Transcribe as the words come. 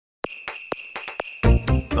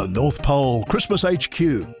the North Pole Christmas HQ,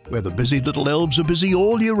 where the busy little elves are busy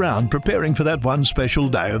all year round preparing for that one special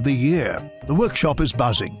day of the year. The workshop is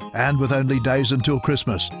buzzing, and with only days until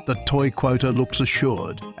Christmas, the toy quota looks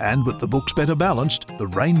assured. And with the books better balanced, the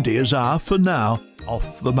reindeers are, for now,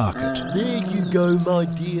 off the market. There you go, my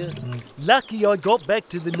dear. Lucky I got back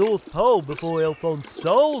to the North Pole before Alphonse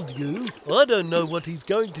sold you. I don't know what he's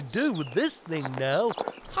going to do with this thing now.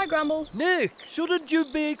 Hi, Grumble. Nick, shouldn't you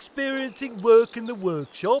be experiencing work in the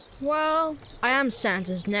workshop? Well, I am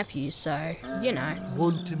Santa's nephew, so, you know.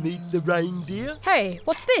 Want to meet the reindeer? Hey,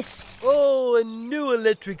 what's this? Oh, a new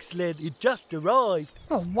electric sled. It just arrived.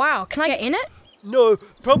 Oh, wow. Can I get in it? No,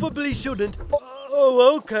 probably shouldn't.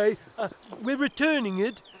 Oh, okay. We're returning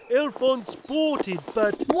it. Alphonse bought it,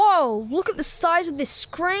 but... Whoa, look at the size of this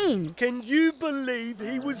screen. Can you believe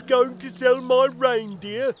he was going to sell my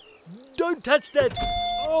reindeer? Don't touch that.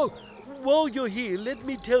 Oh, while you're here, let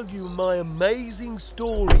me tell you my amazing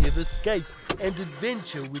story of escape and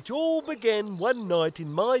adventure, which all began one night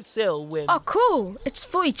in my cell when... Oh, cool. It's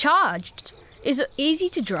fully charged. Is it easy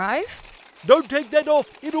to drive? Don't take that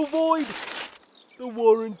off. It'll void the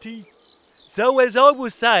warranty. So as I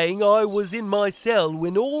was saying, I was in my cell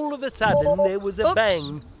when all of a sudden there was a Oops.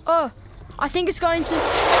 bang. Oh, I think it's going to...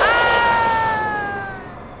 Ah!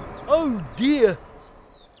 Oh dear.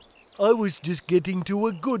 I was just getting to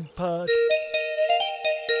a good part.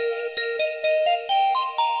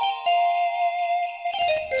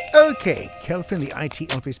 OK, Kelvin, the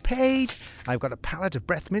IT elf is paid. I've got a pallet of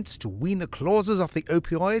breath mints to wean the clauses off the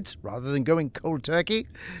opioids rather than going cold turkey.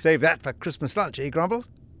 Save that for Christmas lunch, eh, Grumble?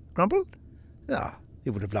 Grumble? Ah, he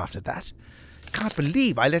would have laughed at that. Can't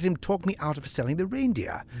believe I let him talk me out of selling the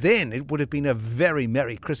reindeer. Then it would have been a very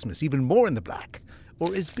Merry Christmas, even more in the black.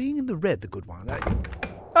 Or is being in the red the good one?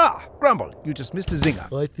 Grumble, you just missed a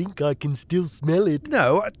zinger. I think I can still smell it.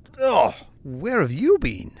 No, where have you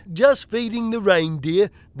been? Just feeding the reindeer.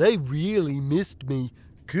 They really missed me.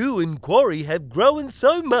 Coo and Quarry have grown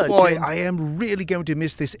so much. Boy, I am really going to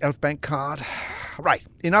miss this elf bank card. Right,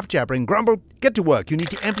 enough jabbering. Grumble, get to work. You need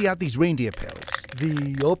to empty out these reindeer pills.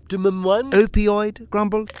 The optimum one? Opioid,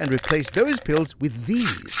 Grumble, and replace those pills with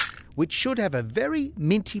these, which should have a very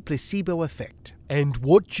minty placebo effect. And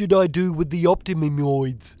what should I do with the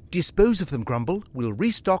optimoids? Dispose of them, Grumble. We'll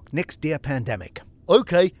restock next dear pandemic.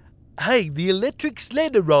 Okay. Hey, the electric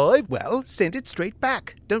sled arrived. Well, send it straight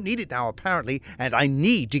back. Don't need it now, apparently, and I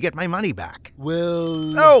need to get my money back.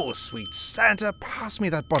 Well... Oh, sweet Santa, pass me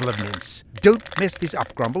that bottle of mints. Don't mess this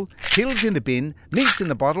up, Grumble. Pills in the bin, mints in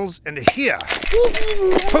the bottles, and here.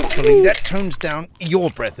 Hopefully that tones down your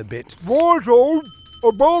breath a bit. Right on.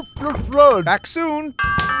 About the sled. Back soon.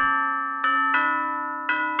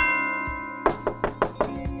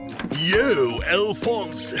 Yo,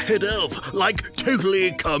 Alphonse, head elf, like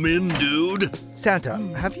totally come in, dude. Santa,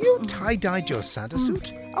 have you tie-dyed your Santa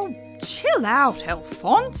suit? Oh, chill out,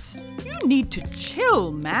 Alphonse. You need to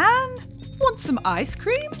chill, man. Want some ice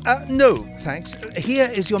cream? No, thanks. Here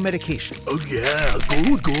is your medication. Oh yeah,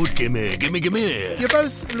 good, gimme. You're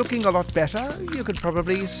both looking a lot better. You could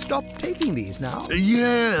probably stop taking these now.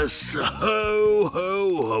 Yes,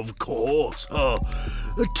 ho, of course.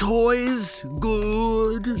 Toys,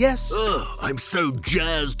 good. Yes. I'm so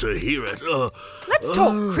jazzed to hear it. Let's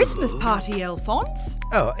talk Christmas party, Alphonse.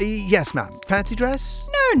 Oh, yes, ma'am. Fancy dress?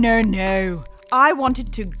 No. I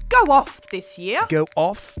wanted to go off this year. Go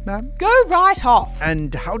off, ma'am? Go right off.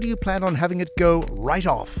 And how do you plan on having it go right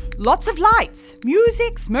off? Lots of lights,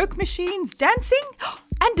 music, smoke machines, dancing,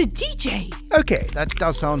 and a DJ. Okay, that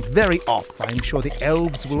does sound very off. I'm sure the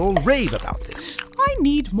elves will all rave about this. I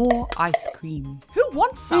need more ice cream. Who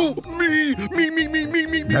wants some? Me.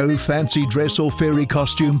 No fancy dress or fairy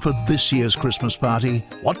costume for this year's Christmas party.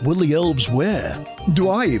 What will the elves wear? Do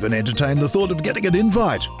I even entertain the thought of getting an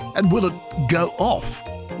invite? And will it go off?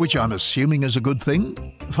 Which I'm assuming is a good thing.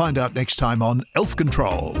 Find out next time on Elf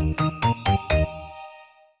Control.